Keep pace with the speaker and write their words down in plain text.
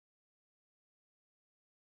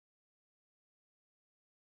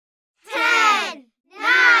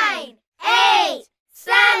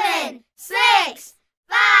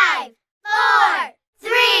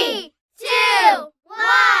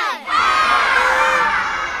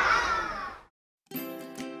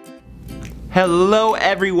Hello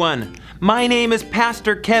everyone, my name is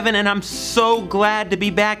Pastor Kevin and I'm so glad to be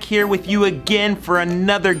back here with you again for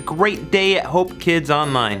another great day at Hope Kids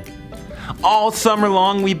Online. All summer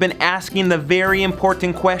long we've been asking the very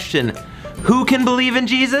important question, who can believe in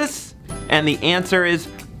Jesus? And the answer is,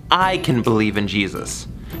 I can believe in Jesus.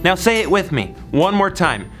 Now say it with me, one more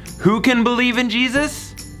time. Who can believe in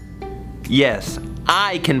Jesus? Yes,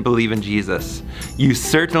 I can believe in Jesus. You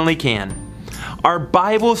certainly can. Our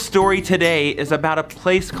Bible story today is about a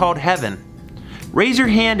place called heaven. Raise your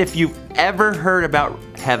hand if you've ever heard about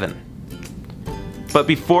heaven. But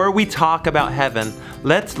before we talk about heaven,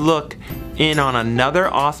 let's look in on another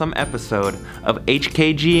awesome episode of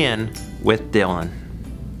HKGN with Dylan.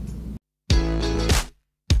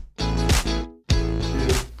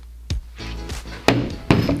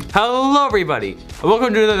 Hello everybody, and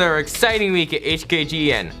welcome to another exciting week at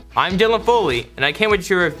HKGN. I'm Dylan Foley, and I can't wait to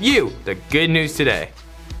share with you the good news today.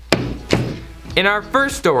 In our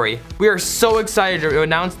first story, we are so excited to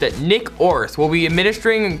announce that Nick Orth will be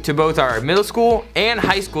administering to both our middle school and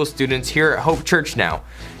high school students here at Hope Church now.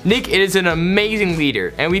 Nick is an amazing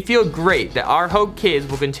leader, and we feel great that our Hope kids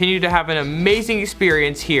will continue to have an amazing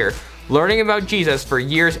experience here, learning about Jesus for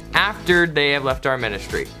years after they have left our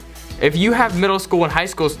ministry. If you have middle school and high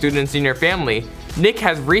school students in your family, Nick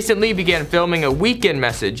has recently began filming a weekend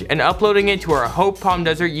message and uploading it to our Hope Palm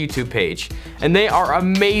Desert YouTube page. And they are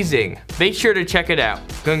amazing. Make sure to check it out.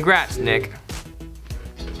 Congrats, Nick.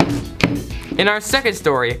 In our second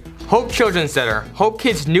story, Hope Children's Center, Hope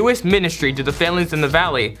Kids' newest ministry to the families in the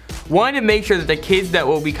Valley, wanted to make sure that the kids that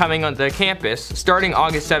will be coming onto the campus starting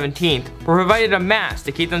August 17th were provided a mask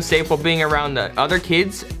to keep them safe while being around the other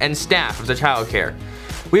kids and staff of the childcare.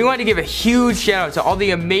 We want to give a huge shout out to all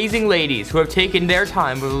the amazing ladies who have taken their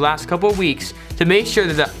time over the last couple of weeks to make sure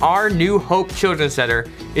that our new Hope Children's Center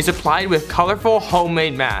is supplied with colorful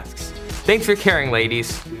homemade masks. Thanks for caring,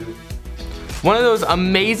 ladies. One of those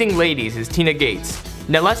amazing ladies is Tina Gates.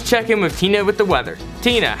 Now let's check in with Tina with the weather.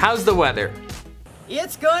 Tina, how's the weather?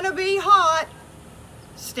 It's gonna be hot.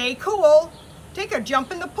 Stay cool. Take a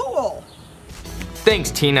jump in the pool. Thanks,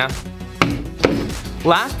 Tina.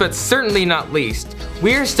 Last but certainly not least,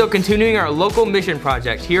 we are still continuing our local mission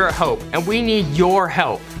project here at Hope, and we need your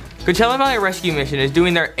help. Coachella Valley Rescue Mission is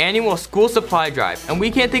doing their annual school supply drive, and we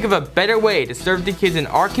can't think of a better way to serve the kids in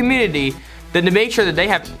our community than to make sure that they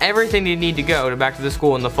have everything they need to go back to the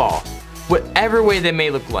school in the fall, whatever way they may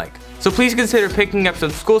look like. So please consider picking up some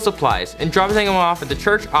school supplies and dropping them off at the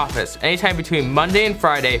church office anytime between Monday and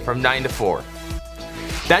Friday from 9 to 4.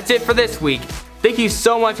 That's it for this week. Thank you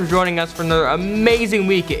so much for joining us for another amazing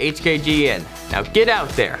week at HKGN. Now get out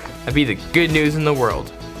there and be the good news in the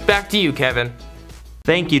world. Back to you, Kevin.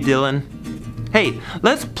 Thank you, Dylan. Hey,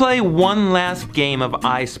 let's play one last game of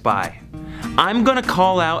I Spy. I'm gonna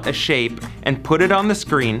call out a shape and put it on the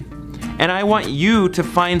screen, and I want you to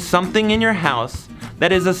find something in your house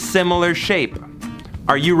that is a similar shape.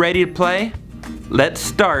 Are you ready to play? Let's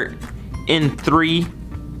start in 3,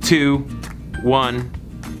 2,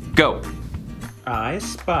 1, go. I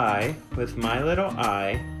spy with my little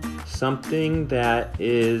eye something that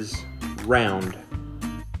is round.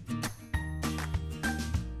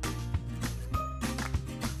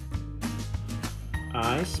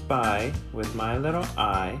 I spy with my little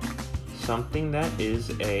eye something that is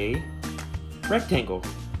a rectangle.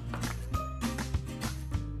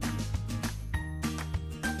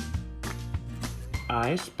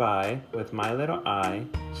 I spy with my little eye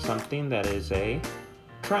something that is a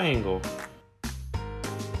triangle.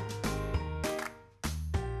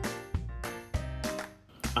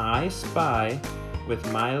 I spy with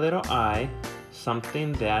my little eye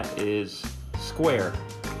something that is square.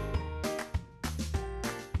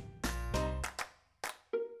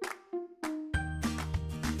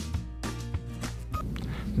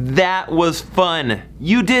 That was fun.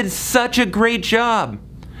 You did such a great job.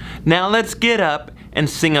 Now let's get up and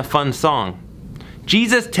sing a fun song.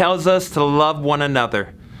 Jesus tells us to love one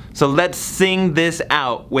another. So let's sing this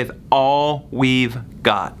out with all we've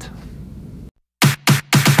got.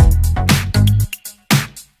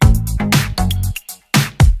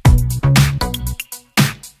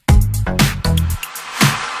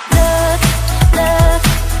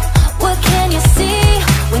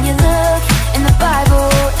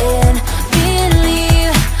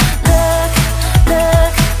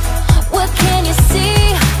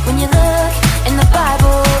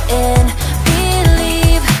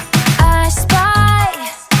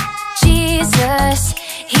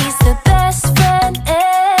 He's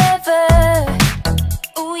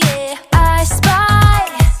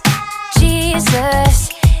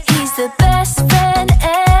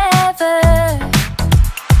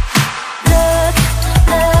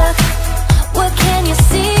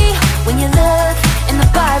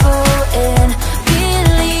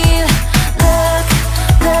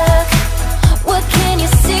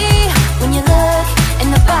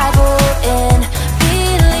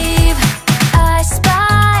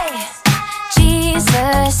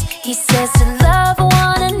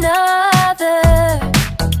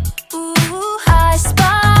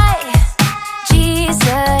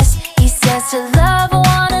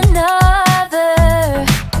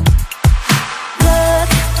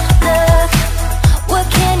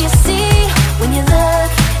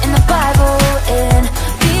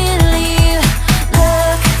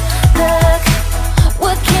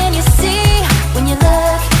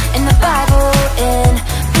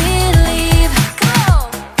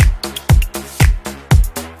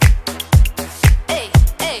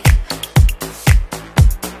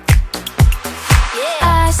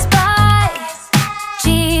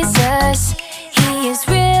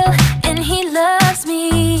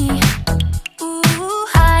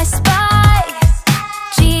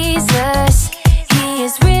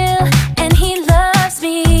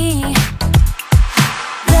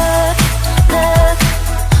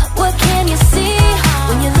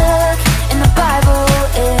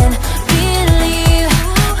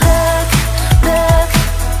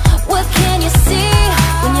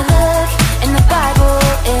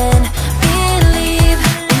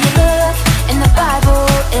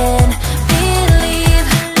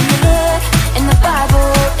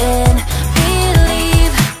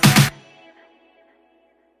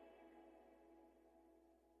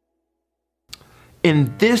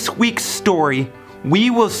In this week's story,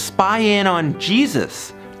 we will spy in on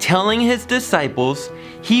Jesus, telling his disciples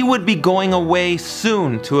he would be going away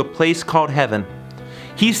soon to a place called heaven.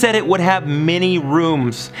 He said it would have many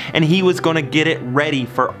rooms, and he was going to get it ready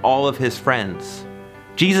for all of his friends.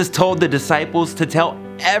 Jesus told the disciples to tell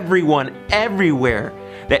everyone everywhere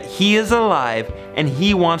that he is alive and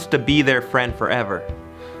he wants to be their friend forever,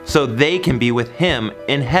 so they can be with him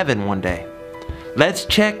in heaven one day. Let's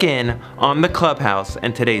check in on the clubhouse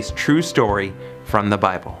and today's true story from the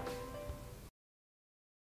Bible.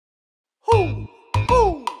 Ho,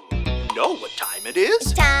 ho! You know what time it is?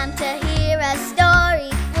 It's time to hear a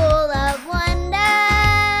story full of wonder.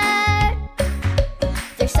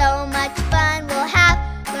 There's so much fun we'll have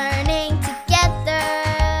learning together.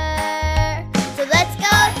 So let's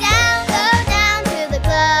go down to the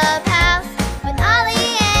clubhouse with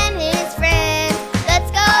Ollie and his friends.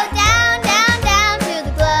 Let's go down to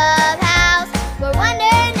the clubhouse where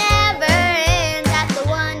wonder never ends at the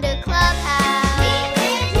Wonder Clubhouse. Meet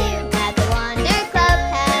with you at the Wonder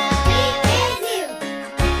Clubhouse. Meet with you.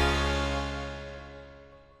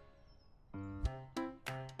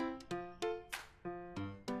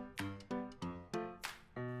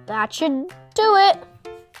 That should do it.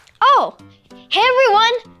 Oh, hey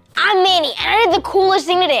everyone, I'm Manny and I did the coolest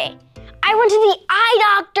thing today. I went to the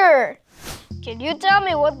eye doctor. Can you tell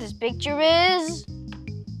me what this picture is?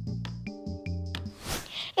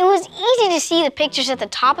 It was easy to see the pictures at the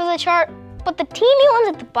top of the chart, but the teeny ones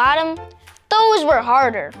at the bottom, those were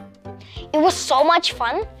harder. It was so much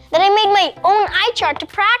fun that I made my own eye chart to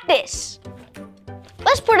practice.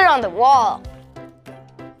 Let's put it on the wall.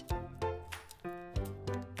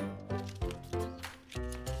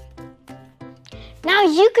 Now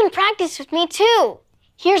you can practice with me too.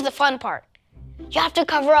 Here's the fun part. You have to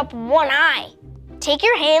cover up one eye. Take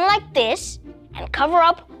your hand like this and cover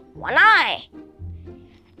up one eye.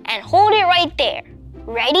 And hold it right there.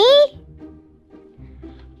 Ready?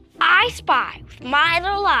 I spy with my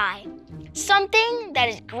little eye something that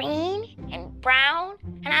is green and brown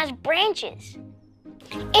and has branches.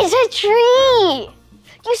 It's a tree!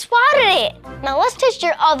 You spotted it! Now let's test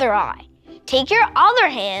your other eye. Take your other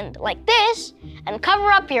hand like this and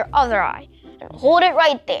cover up your other eye and hold it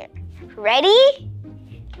right there. Ready?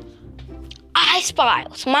 I spy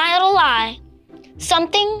with my little eye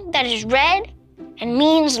something that is red and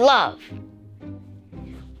means love.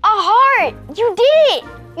 A heart! You did it!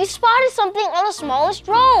 You spotted something on the smallest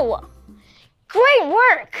row. Great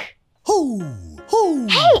work! Ho, ho!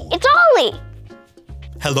 Hey, it's Ollie!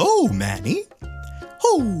 Hello, Manny.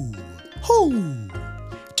 Ho, ho!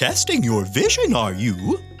 Testing your vision, are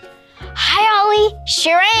you? Hi, Ollie.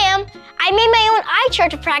 Sure am. I made my own eye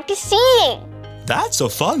chart to practice seeing. That's a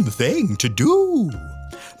fun thing to do.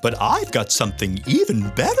 But I've got something even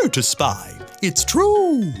better to spy. It's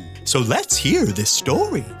true. So let's hear this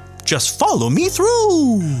story. Just follow me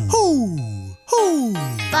through. Ho, ho!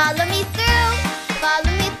 Follow me through,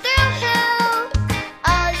 follow me through, ho.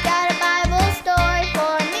 Ollie's got a Bible story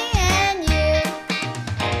for me and you.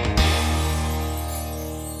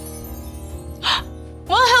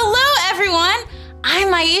 Well, hello everyone!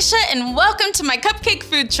 I'm Aisha and welcome to my cupcake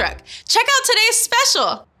food truck. Check out today's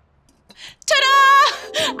special.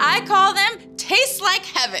 Ta-da! I call them Taste Like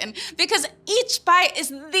Heaven because each bite is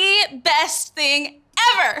the best thing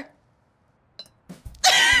ever.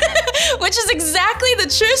 Which is exactly the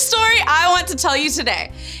true story I want to tell you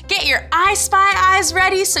today. Get your I Spy eyes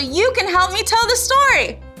ready so you can help me tell the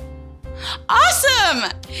story.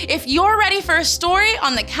 Awesome! If you're ready for a story,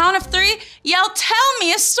 on the count of 3, yell, "Tell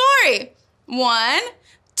me a story." 1,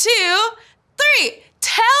 2, 3.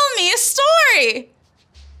 Tell me a story.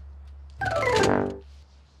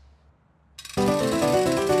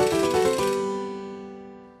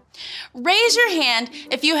 Raise your hand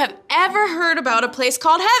if you have ever heard about a place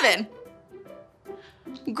called heaven.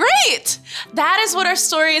 Great! That is what our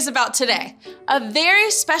story is about today. A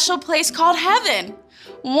very special place called heaven.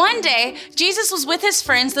 One day, Jesus was with his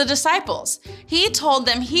friends, the disciples. He told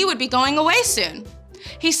them he would be going away soon.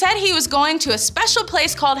 He said he was going to a special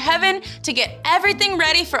place called heaven to get everything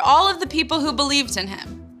ready for all of the people who believed in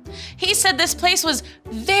him. He said this place was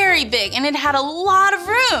very big and it had a lot of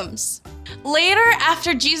rooms. Later,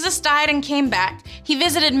 after Jesus died and came back, he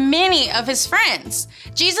visited many of his friends.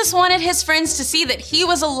 Jesus wanted his friends to see that he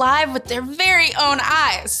was alive with their very own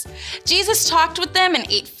eyes. Jesus talked with them and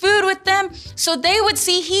ate food with them so they would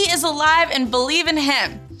see he is alive and believe in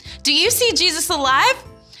him. Do you see Jesus alive?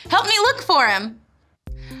 Help me look for him.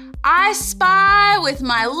 I spy with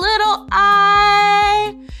my little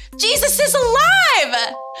eye. Jesus is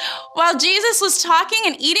alive! While Jesus was talking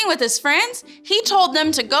and eating with his friends, he told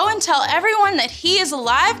them to go and tell everyone that he is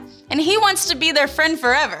alive and he wants to be their friend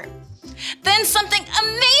forever. Then something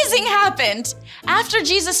amazing happened. After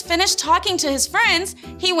Jesus finished talking to his friends,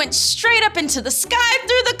 he went straight up into the sky,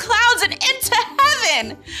 through the clouds, and into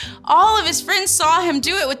heaven. All of his friends saw him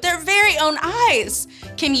do it with their very own eyes.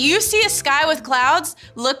 Can you see a sky with clouds?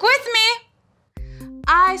 Look with me.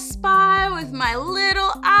 I spy with my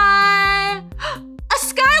little eye a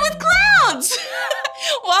sky with clouds.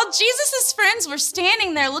 While Jesus' friends were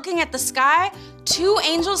standing there looking at the sky, two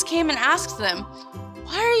angels came and asked them,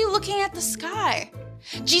 "Why are you looking at the sky?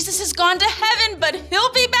 Jesus has gone to heaven, but he'll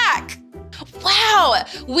be back." Wow,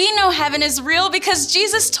 we know heaven is real because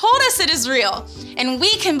Jesus told us it is real. And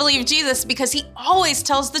we can believe Jesus because he always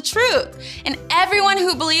tells the truth. And everyone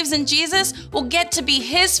who believes in Jesus will get to be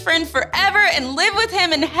his friend forever and live with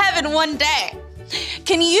him in heaven one day.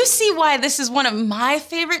 Can you see why this is one of my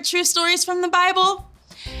favorite true stories from the Bible?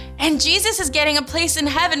 And Jesus is getting a place in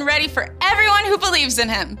heaven ready for everyone who believes in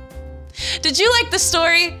him. Did you like the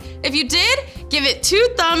story? If you did, give it 2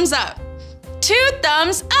 thumbs up. 2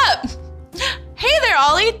 thumbs up. Hey there,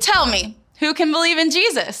 Ollie, tell me, who can believe in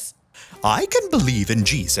Jesus? I can believe in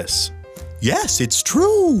Jesus. Yes, it's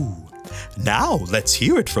true. Now let's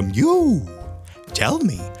hear it from you. Tell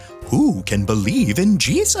me, who can believe in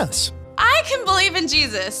Jesus? I can believe in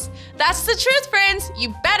Jesus. That's the truth, friends.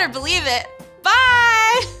 You better believe it.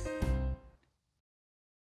 Bye!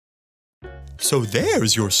 So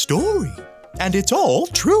there's your story, and it's all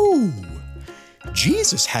true.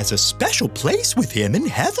 Jesus has a special place with him in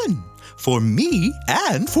heaven, for me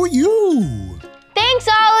and for you. Thanks,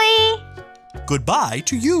 Ollie. Goodbye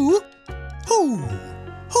to you. Ho,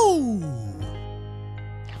 ho.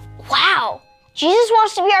 Wow, Jesus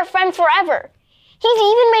wants to be our friend forever. He's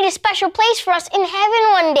even made a special place for us in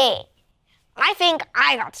heaven one day. I think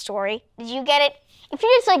I got the story. Did you get it? If you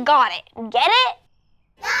just like got it, get it?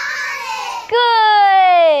 Got it!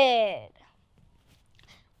 Good!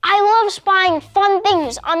 I love spying fun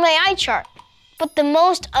things on my eye chart, but the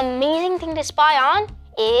most amazing thing to spy on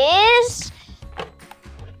is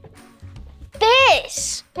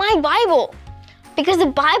this, my Bible. Because the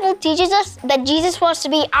Bible teaches us that Jesus wants to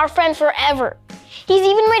be our friend forever. He's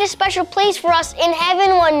even made a special place for us in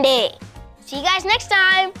heaven one day. See you guys next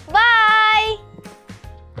time. Bye!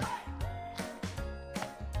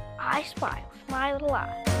 I spy with my little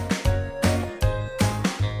eye.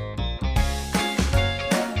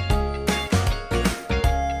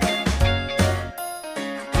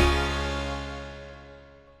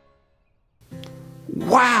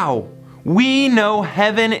 Wow! We know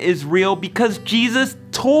heaven is real because Jesus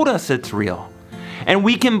told us it's real. And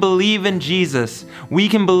we can believe in Jesus. We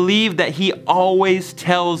can believe that he always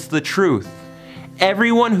tells the truth.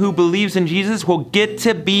 Everyone who believes in Jesus will get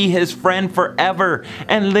to be his friend forever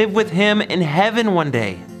and live with him in heaven one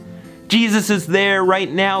day. Jesus is there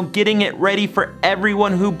right now getting it ready for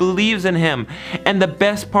everyone who believes in him. And the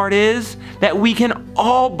best part is that we can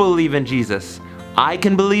all believe in Jesus. I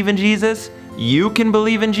can believe in Jesus. You can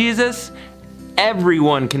believe in Jesus.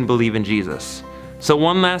 Everyone can believe in Jesus. So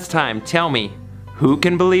one last time, tell me, who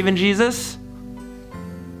can believe in Jesus?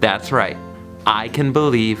 That's right, I can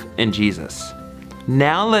believe in Jesus.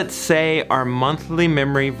 Now let's say our monthly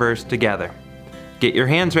memory verse together. Get your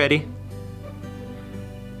hands ready.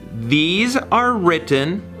 These are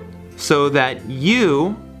written so that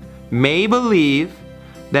you may believe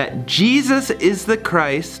that Jesus is the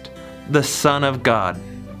Christ, the Son of God.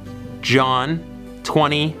 John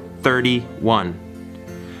 20:31.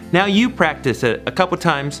 Now you practice it a couple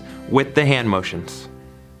times with the hand motions.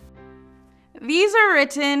 These are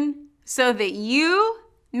written so that you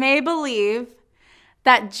may believe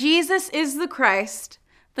that Jesus is the Christ,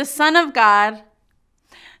 the Son of God.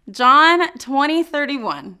 John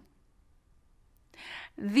 20:31.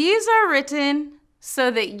 These are written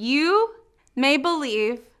so that you may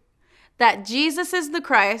believe that Jesus is the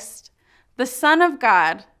Christ, the Son of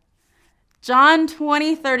God. John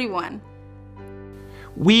 20:31.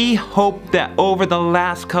 We hope that over the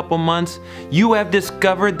last couple months, you have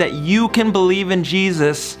discovered that you can believe in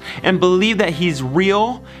Jesus and believe that he's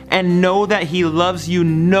real and know that he loves you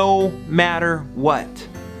no matter what.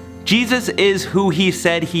 Jesus is who he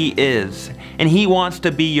said he is, and he wants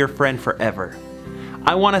to be your friend forever.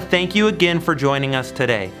 I want to thank you again for joining us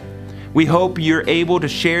today. We hope you're able to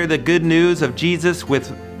share the good news of Jesus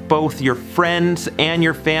with both your friends and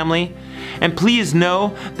your family. And please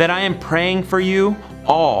know that I am praying for you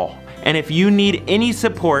all. And if you need any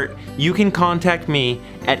support, you can contact me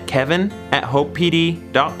at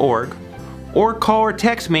kevin@hopepd.org or call or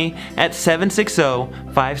text me at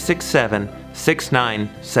 760-567-3333.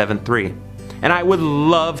 6973. And I would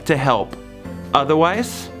love to help.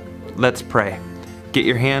 Otherwise, let's pray. Get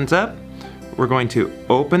your hands up. We're going to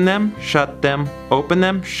open them, shut them, open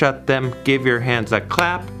them, shut them. Give your hands a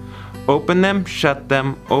clap. Open them, shut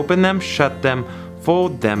them, open them, shut them.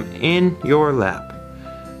 Fold them in your lap.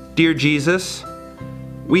 Dear Jesus,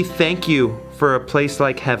 we thank you for a place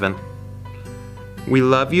like heaven. We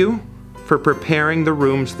love you for preparing the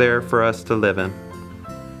rooms there for us to live in.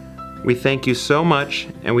 We thank you so much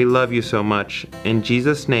and we love you so much. In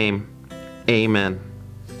Jesus' name, amen.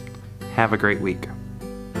 Have a great week.